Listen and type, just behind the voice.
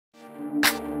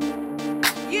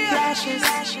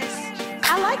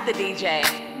I like the DJ.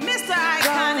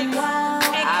 Mr.Iconix.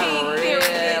 I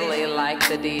really like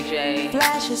the DJ.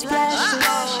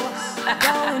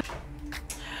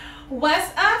 What's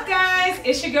up, guys?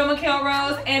 It's your girl, Mikhail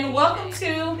Rose, and welcome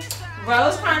to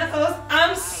Rose Chronicles.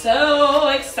 I'm so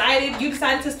excited you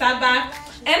decided to stop by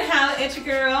and holler at your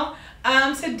girl.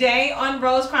 Today on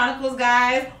Rose Chronicles,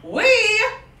 guys, we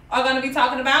are going to be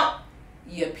talking about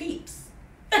Ya Peeps.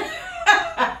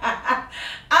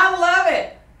 I love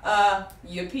it.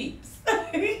 Ya Peeps.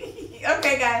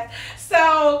 Okay, guys.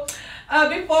 So,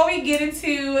 before we get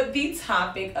into the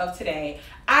topic of today,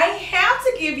 I have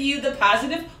to give you the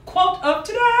positive quote of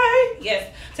today.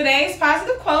 Yes, today's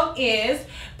positive quote is,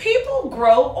 people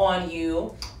grow on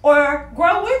you or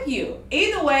grow with you.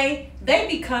 Either way, they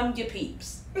become your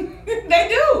peeps. They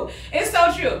do. It's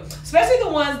so true. Especially the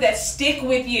ones that stick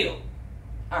with you.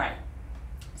 All right.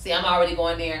 See, I'm already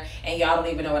going there, and y'all don't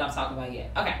even know what I'm talking about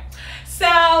yet. Okay. So,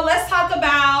 let's talk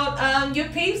about your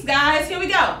peeps, guys. Here we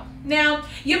go. Now,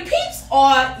 your peeps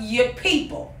are your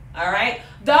people. All right?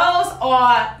 Those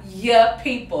are your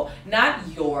people. Not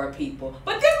your people,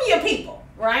 but them your people,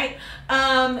 right?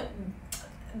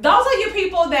 Those are your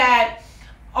people that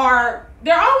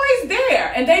they're always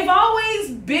there, and they've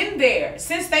always been there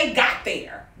since they got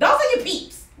there. Those are your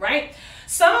peeps, right?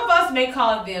 Some of us may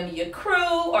call them your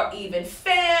crew or even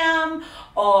fam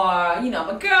or, you know,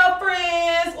 my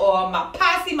girlfriends or my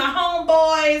posse, my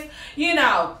homeboys, you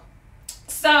know.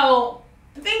 So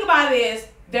the thing about it is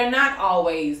they're not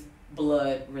always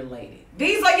blood related.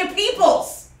 These are your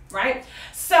peoples, right?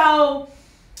 So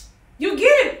you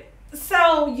get it.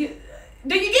 So do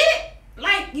you get it?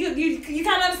 Like you kind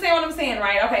of understand what I'm saying,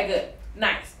 right? Okay, good.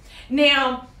 Nice.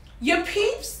 Now, your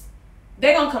peeps,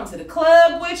 they're going to come to the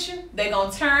club with you. They're going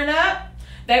to turn up.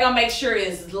 They're going to make sure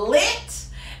it's lit.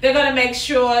 They're going to make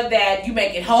sure that you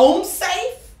make it home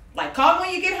safe. Like, call me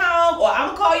when you get home, or I'm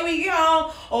going to call you when you get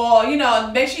home, or, you know,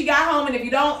 make sure you got home, and if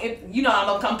you don't,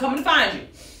 I'm coming to find you.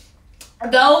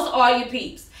 Those are your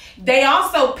peeps. They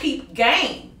also peep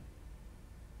game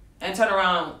and turn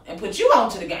around and put you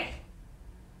onto the game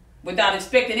without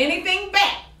expecting anything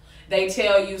back. They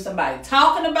tell you somebody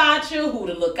talking about you, who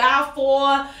to look out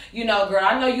for. You know, girl,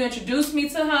 I know you introduced me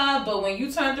to her, but when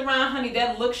you turned around, honey,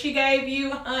 that look she gave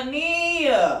you, honey,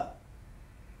 them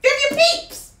your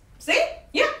peeps. See?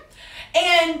 Yeah.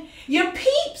 And your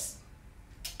peeps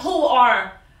who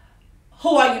are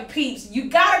your peeps, you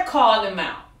gotta call them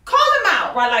out. Call them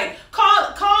out, right? Like,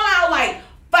 call out like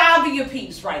 5 of your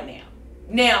peeps right now.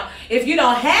 Now, if you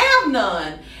don't have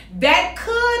none, that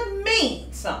could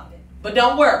mean something. But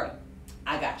don't worry.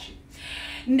 I got you.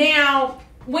 Now,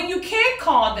 when you can't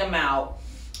call them out,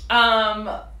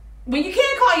 when you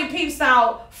can't call your peeps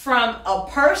out from a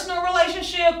personal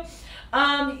relationship,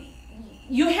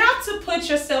 you have to put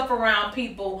yourself around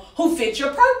people who fit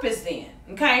your purpose then.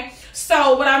 Okay?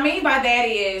 So what I mean by that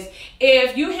is,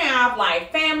 if you have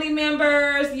like family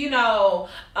members, you know,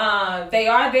 they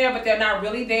are there, but they're not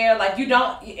really there. Like, you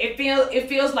don't, it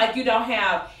feels like you don't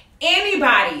have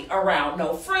anybody around,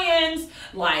 no friends,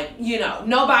 like, you know,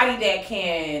 nobody that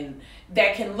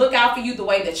can look out for you the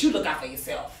way that you look out for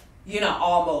yourself, you know,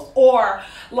 almost. Or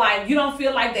like, you don't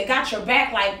feel like they got your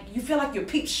back, like you feel like your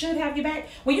peeps should have your back.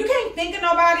 When you can't think of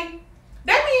nobody,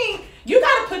 that means you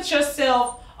got to put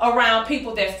yourself around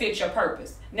people that fit your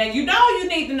purpose. Now, you know, you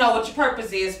need to know what your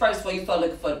purpose is first before you start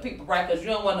looking for the people, right? Because you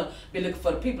don't want to be looking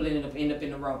for the people and end up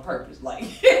in the wrong purpose. Like,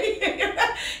 you got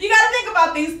to think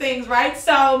about these things, right?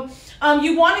 So,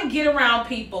 you want to get around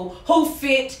people who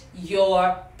fit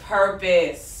your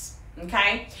purpose,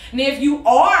 okay? Now, if you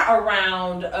are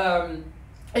around,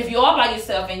 if you are by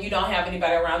yourself and you don't have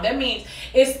anybody around, that means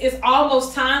it's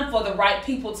almost time for the right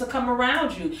people to come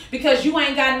around you, because you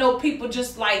ain't got no people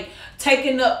just like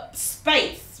taking up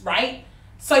space, right?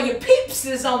 So your peeps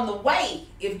is on the way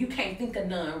if you can't think of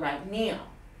none right now.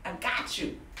 I got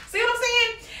you. See what I'm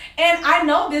saying? And I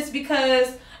know this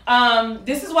because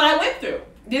this is what I went through.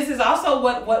 This is also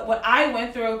what I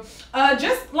went through.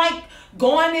 Just like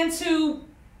going into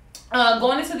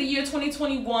the year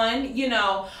 2021, you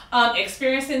know,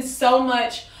 experiencing so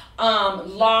much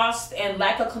loss and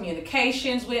lack of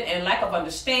communications with, and lack of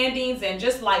understandings, and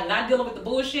just like not dealing with the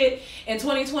bullshit in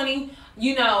 2020.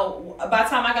 You know, by the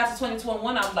time I got to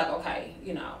 2021, I was like, okay,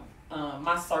 you know,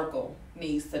 my circle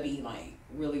needs to be like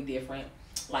really different.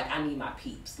 Like, I need my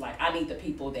peeps. Like, I need the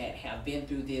people that have been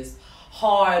through this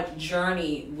hard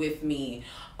journey with me,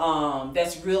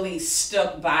 that's really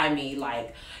stuck by me,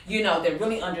 like, you know, that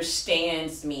really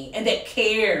understands me and that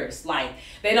cares. Like,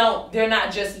 they're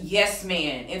not just yes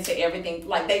man into everything.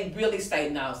 Like, they really say,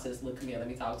 no, sis, look, come here, let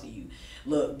me talk to you.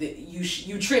 look,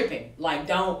 you tripping. Like,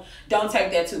 don't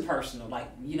take that too personal. Like,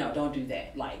 don't do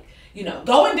that. Like,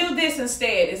 go and do this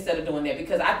instead of doing that,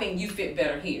 because I think you fit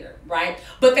better here, right?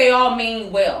 But they all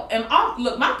mean well. And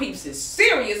look, my peeps is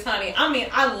serious, honey. I mean,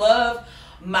 I love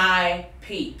my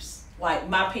peeps. Like,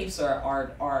 my peeps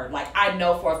are like, I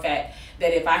know for a fact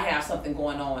that if I have something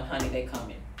going on, honey, they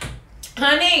coming.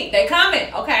 Honey, they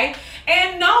coming, okay?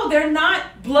 And no, they're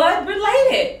not blood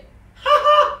related.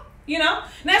 Now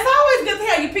it's always good to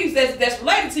have your peeps that's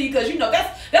related to you, because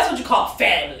that's what you call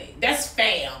family. That's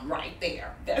fam right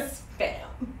there. That's fam.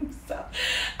 So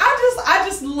I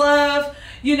just love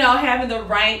having the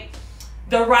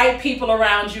right people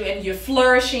around you, and you're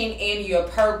flourishing in your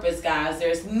purpose, guys.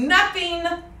 There's nothing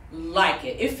like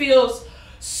it. It feels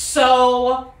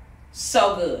so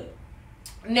good.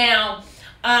 Now,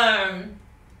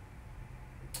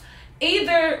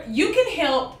 either you can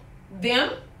help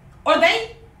them or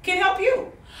they can help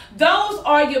you. Those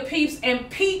are your peeps, and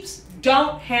peeps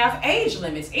don't have age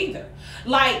limits either.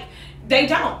 Like, they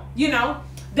don't,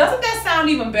 Doesn't that sound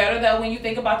even better, though, when you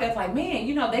think about that? It's like, man,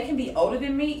 they can be older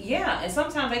than me. Yeah, and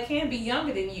sometimes they can be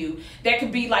younger than you. That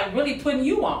could be, like, really putting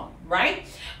you on, right?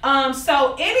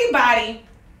 So anybody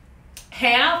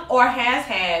have or has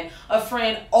had a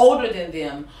friend older than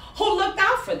them who looked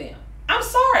out for them? I'm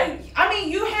sorry. I mean,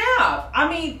 you have. I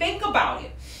mean, think about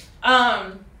it.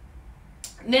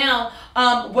 Now,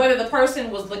 whether the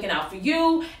person was looking out for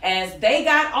you as they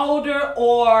got older,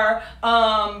 or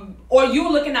you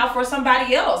were looking out for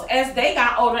somebody else as they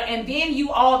got older, and then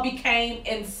you all became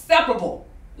inseparable.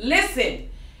 Listen,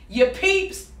 your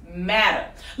peeps matter.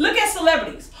 Look at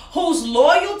celebrities whose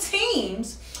loyal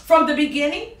teams from the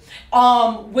beginning,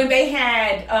 when they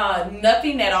had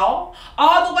nothing at all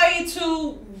the way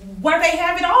to where they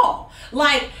have it all.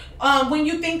 Like, when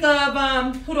you think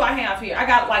of, who do I have here? I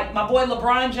got, like, my boy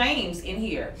LeBron James in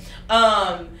here.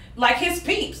 Like, his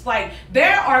peeps. Like,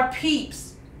 there are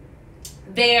peeps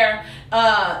there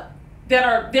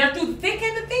they're through the thick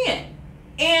and the thin.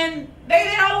 And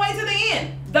they're all the way to the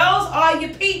end. Those are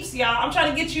your peeps, y'all. I'm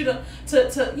trying to get you to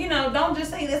don't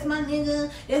just say, that's my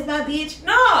nigga, that's my bitch.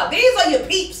 No, these are your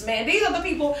peeps, man. These are the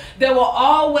people that will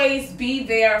always be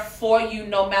there for you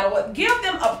no matter what. Give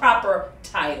them a proper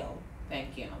title.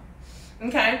 Thank you.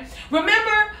 Okay.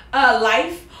 Remember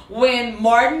Life, when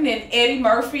Martin and Eddie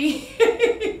Murphy,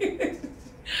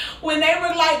 when they were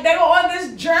on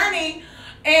this journey,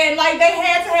 and like they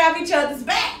had to have each other's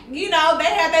back. They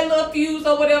had that little fuse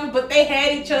or whatever, but they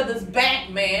had each other's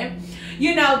back, man.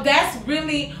 That's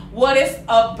really what it's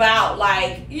about.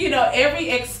 Like, every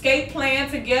escape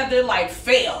plan together, like,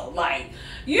 failed. Like,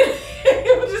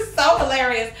 it was just so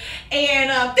hilarious.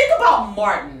 And think about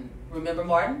Martin. Remember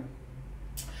Martin?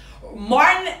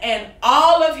 Martin and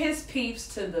all of his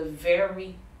peeps to the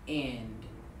very end.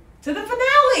 To the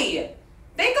finale.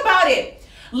 Think about it.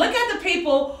 Look at the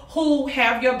people who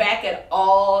have your back at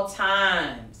all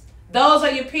times. Those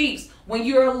are your peeps. When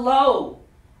you're low,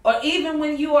 or even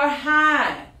when you are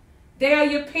high, they are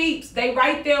your peeps. They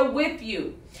right there with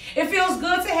you. It feels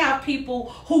good to have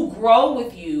people who grow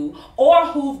with you or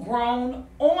who've grown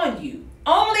on you,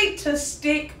 only to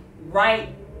stick right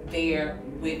there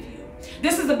with you.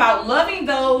 This is about loving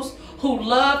those who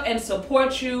love and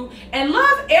support you, and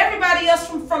love everybody else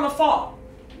from afar.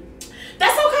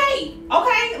 That's okay.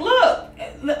 Okay, look.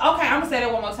 Okay, I'm going to say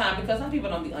that one more time, because some people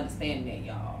don't be understanding that,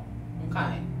 y'all.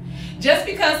 Okay. Just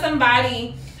because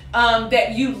somebody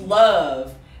that you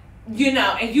love,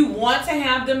 and you want to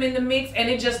have them in the mix and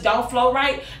it just don't flow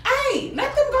right, hey,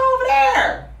 let them go over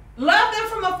there. Love them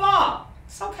from afar.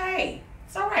 It's okay.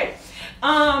 It's all right.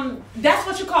 That's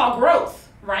what you call growth,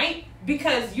 right?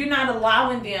 Because you're not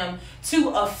allowing them to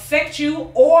affect you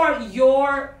or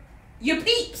your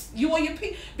peeps. You or your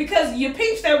peeps. Because your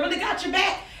peeps that really got your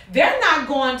back, they're not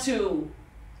going to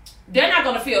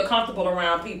feel comfortable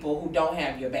around people who don't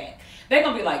have your back. They're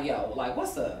going to be like, yo, like,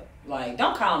 what's up? Like,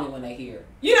 don't call me when they here.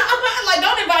 I'm like,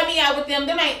 don't invite me out with them.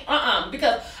 Them ain't,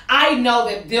 because I know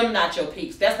that them not your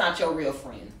peeps. That's not your real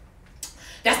friend.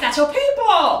 That's not your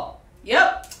people.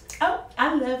 Yep. Oh,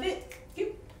 I love it.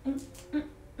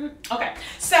 Okay.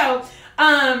 So,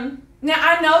 now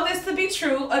I know this to be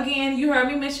true. Again, you heard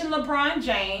me mention LeBron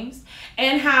James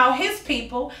and how his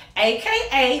people,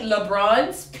 aka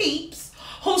LeBron's peeps,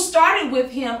 who started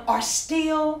with him, are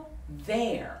still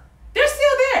there. They're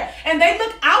still there, and they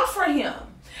look out for him.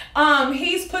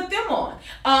 He's put them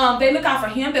on. They look out for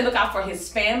him. They look out for his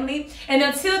family. And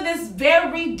until this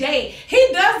very day, he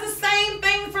does the same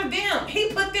thing for them. He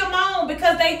put them on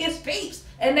because they his peeps,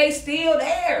 and they still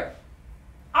there.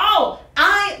 Oh,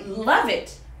 I love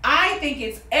it. I think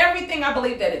it's everything. I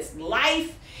believe that it's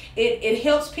life. It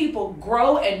helps people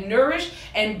grow and nourish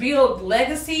and build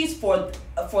legacies for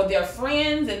their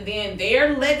friends, and then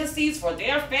their legacies for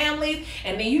their families,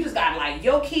 and then you just got like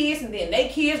your kids and then their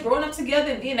kids growing up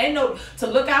together, and then they know to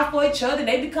look out for each other, and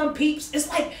they become peeps. It's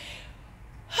like,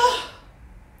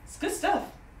 it's good stuff,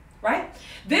 right?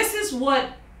 This is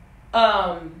what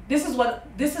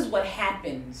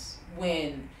happens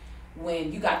when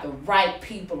you got the right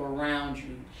people around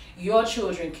you. Your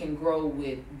children can grow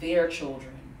with their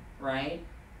children, right?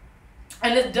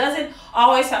 And it doesn't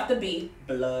always have to be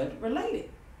blood related,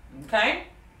 okay?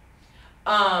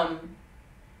 My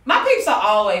peeps are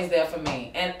always there for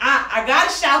me, and I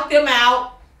gotta shout them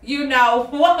out. You know,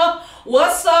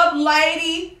 what's up,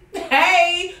 lady?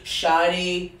 Hey,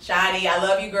 Shawty, I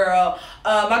love you, girl.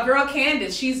 My girl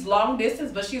Candace, she's long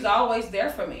distance, but she's always there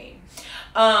for me.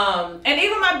 And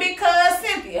even my big cuz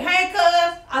Cynthia, hey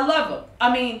cuz, I love her.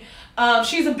 I mean,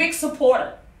 she's a big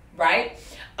supporter, right?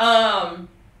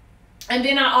 And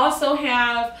then I also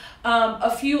have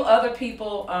a few other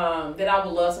people that I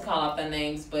would love to call out their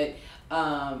names, but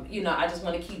you know, I just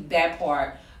want to keep that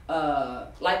part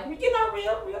like, you know,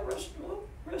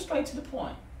 real straight to the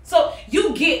point. So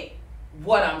you get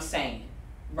what I'm saying,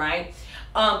 right?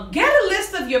 Get a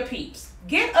list of your peeps.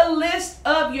 Get a list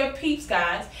of your peeps,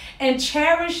 guys, and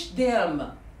cherish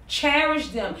them. Cherish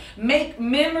them. Make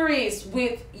memories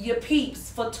with your peeps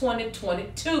for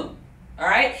 2022. All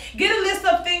right? Get a list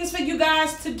of things for you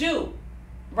guys to do,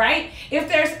 right? If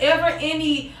there's ever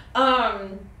any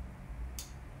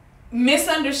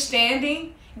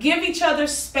misunderstanding, give each other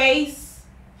space.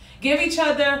 Give each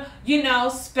other, you know,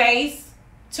 space.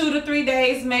 2 to 3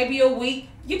 days, maybe a week.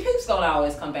 Your peeps gonna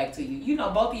always come back to you. You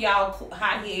know, both of y'all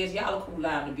hot heads, y'all cool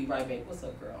line to be right back. What's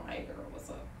up, girl? Hey, girl, what's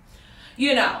up?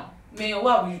 You know, man,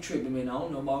 why were you tripping, man? I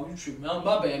don't know why you tripping. Oh,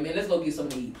 my bad, man. Let's go get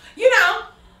something to eat. You know,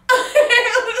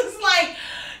 it's like,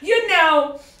 you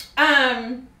know,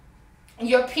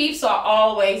 your peeps are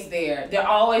always there. They're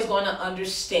always going to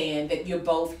understand that you're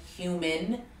both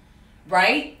human,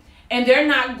 right? And they're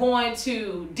not going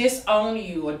to disown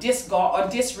you or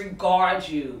disregard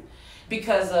you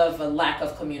because of a lack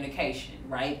of communication,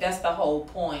 right? That's the whole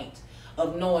point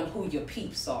of knowing who your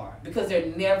peeps are, because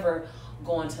they're never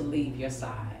going to leave your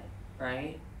side,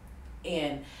 right?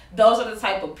 And those are the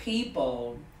type of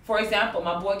people. For example,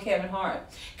 my boy Kevin Hart.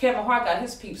 Kevin Hart got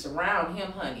his peeps around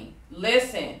him, honey.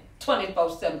 Listen,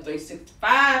 24/7,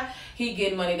 365. He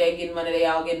getting money, they getting money, they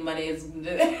all getting money.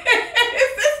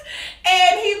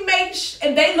 And he makes,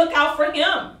 and they look out for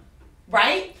him,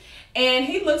 right? And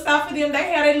he looks out for them. They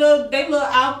have their little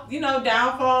out, you know,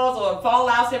 downfalls or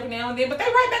fallouts every now and then, but they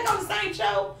right back on the same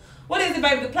show. What is it,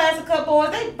 baby? The Plastic Cup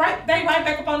Boys. They right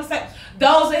back up on the same.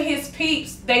 Those are his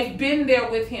peeps. They've been there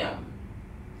with him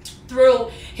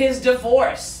through his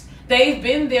divorce. They've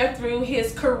been there through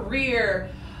his career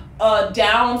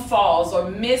downfalls or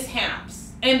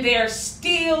mishaps, and they're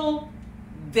still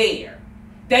there.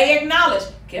 They acknowledge,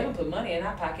 Kevin put money in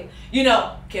our pocket. You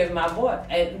know, Kevin, my boy.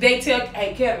 And they tell,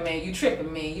 hey, Kevin, man, you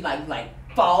tripping, man. You like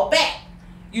fall back.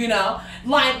 You know,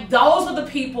 like those are the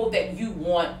people that you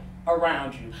want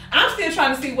around you. I'm still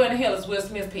trying to see where the hell is Will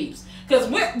Smith peeps, because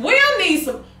Will needs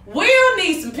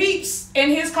some peeps in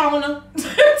his corner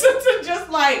to just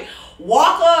like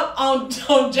walk up on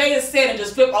Jada's set and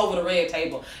just flip over the red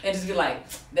table and just be like,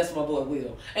 that's my boy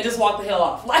Will, and just walk the hell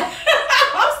off. Like,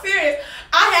 I'm serious.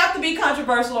 I have to be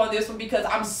controversial on this one because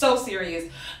I'm so serious.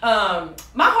 My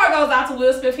heart goes out to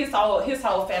Will Smith, his whole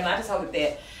family. I just hope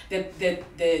that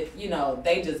you know,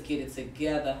 they just get it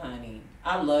together, honey.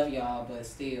 I love y'all, but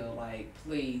still, like,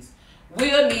 please,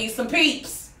 Will needs some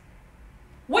peeps.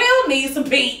 Will needs some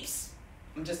peeps.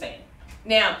 I'm just saying.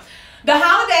 Now, the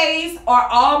holidays are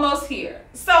almost here.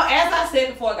 So, as I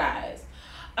said before, guys,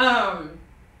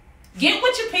 get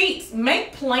with your peeps.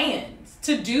 Make plans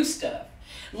to do stuff.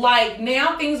 Like,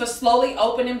 now things are slowly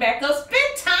opening back up.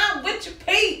 Spend time with your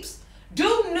peeps.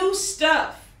 Do new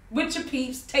stuff with your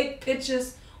peeps. Take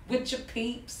pictures with your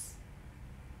peeps.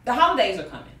 The holidays are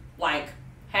coming. Like,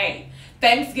 hey,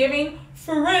 Thanksgiving,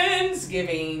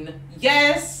 Friendsgiving.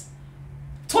 Yes.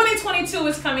 2022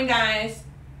 is coming, guys.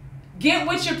 Get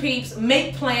with your peeps.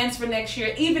 Make plans for next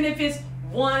year. Even if it's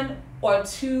 1 or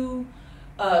 2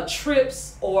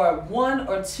 trips or 1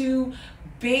 or 2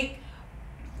 big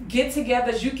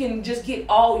get-togethers. You can just get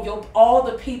all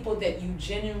the people that you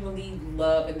genuinely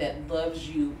love and that loves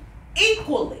you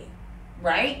equally,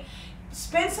 right?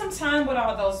 Spend some time with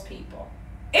all those people.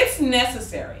 It's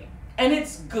necessary and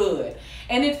it's good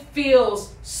and it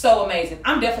feels so amazing.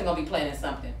 I'm definitely gonna be planning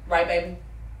something, right, baby?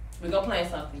 We're gonna plan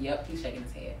something. Yep, he's shaking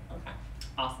his head. Okay.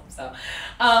 Awesome. So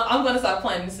I'm gonna start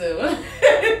planning soon.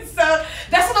 So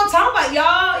that's what I'm talking about,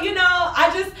 y'all. You know,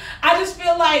 I just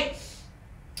feel like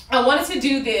I wanted to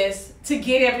do this to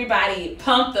get everybody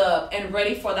pumped up and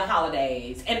ready for the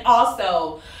holidays, and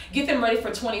also get them ready for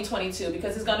 2022,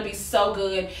 because it's going to be so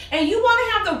good. And you want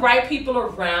to have the right people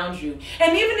around you.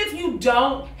 And even if you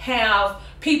don't have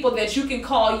people that you can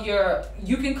call your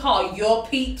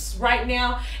peeps right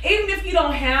now, even if you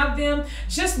don't have them,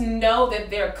 just know that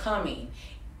they're coming.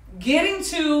 Getting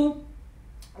to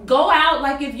go out,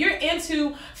 like if you're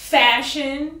into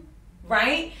fashion,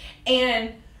 right?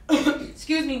 And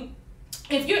excuse me,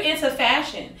 if you're into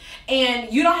fashion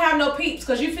and you don't have no peeps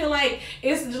because you feel like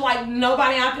it's just like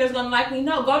nobody out there is going to like me,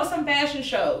 no, go to some fashion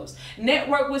shows.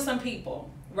 Network with some people,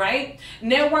 right?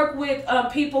 Network with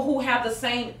people who have the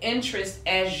same interest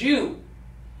as you,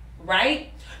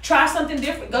 right? Try something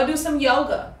different. Go do some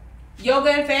yoga. Yoga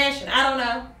and fashion. I don't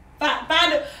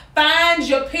know. Find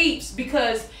your peeps,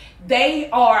 because they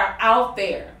are out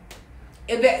there.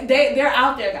 They're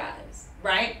out there, guys,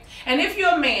 right? And if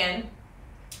you're a man,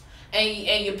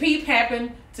 and your peeps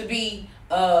happen to be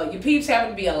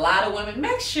a lot of women,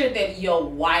 make sure that your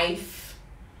wife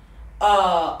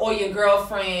or your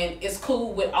girlfriend is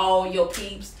cool with all your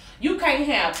peeps. You can't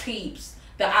have peeps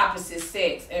the opposite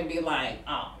sex and be like,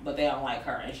 oh, but they don't like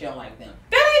her and she don't like them.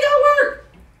 That ain't gonna work.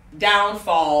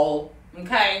 Downfall,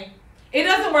 okay? It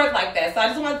doesn't work like that. So I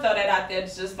just want to throw that out there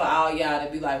just for all y'all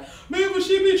to be like, man, but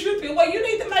she be tripping. Well, you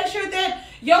need to make sure that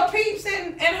your peeps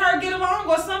and her get along,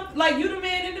 or something, like you the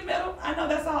man in the middle. I know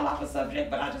that's all off a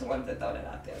subject, but I just wanted to throw that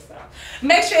out there. So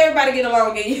make sure everybody get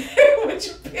along with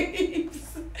your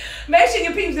peeps. Make sure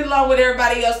your peeps get along with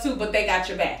everybody else too, but they got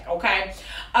your back, okay?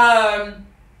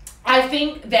 I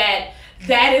think that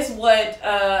is what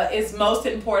is most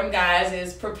important, guys,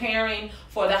 is preparing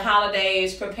for the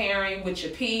holidays, preparing with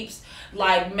your peeps,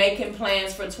 like making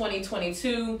plans for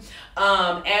 2022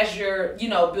 as you're,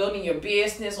 building your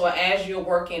business, or as you're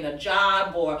working a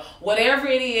job, or whatever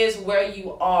it is where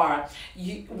you are.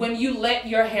 When you let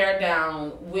your hair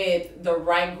down with the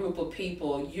right group of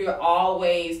people, you're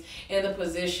always in the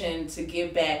position to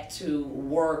give back to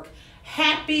work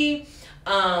happy,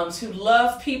 to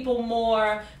love people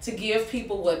more, to give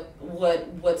people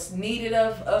what's needed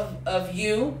of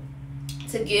you,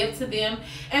 to give to them.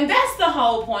 And that's the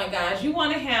whole point, guys. You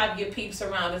want to have your peeps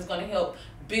around that's going to help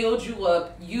build you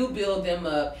up, you build them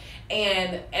up.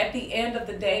 And at the end of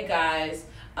the day, guys,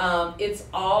 it's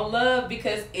all love,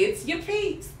 because it's your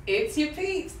peeps. It's your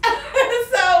peeps.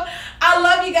 So I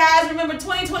love you guys. Remember,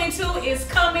 2022 is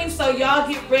coming, so y'all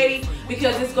get ready,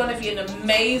 because it's going to be an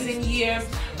amazing year.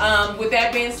 With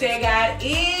that being said, guys,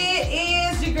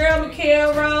 it is your girl,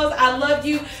 Mikhail Rose. I love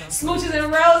you. Smooches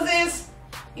and roses.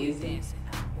 Is it?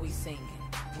 We singing.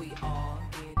 We all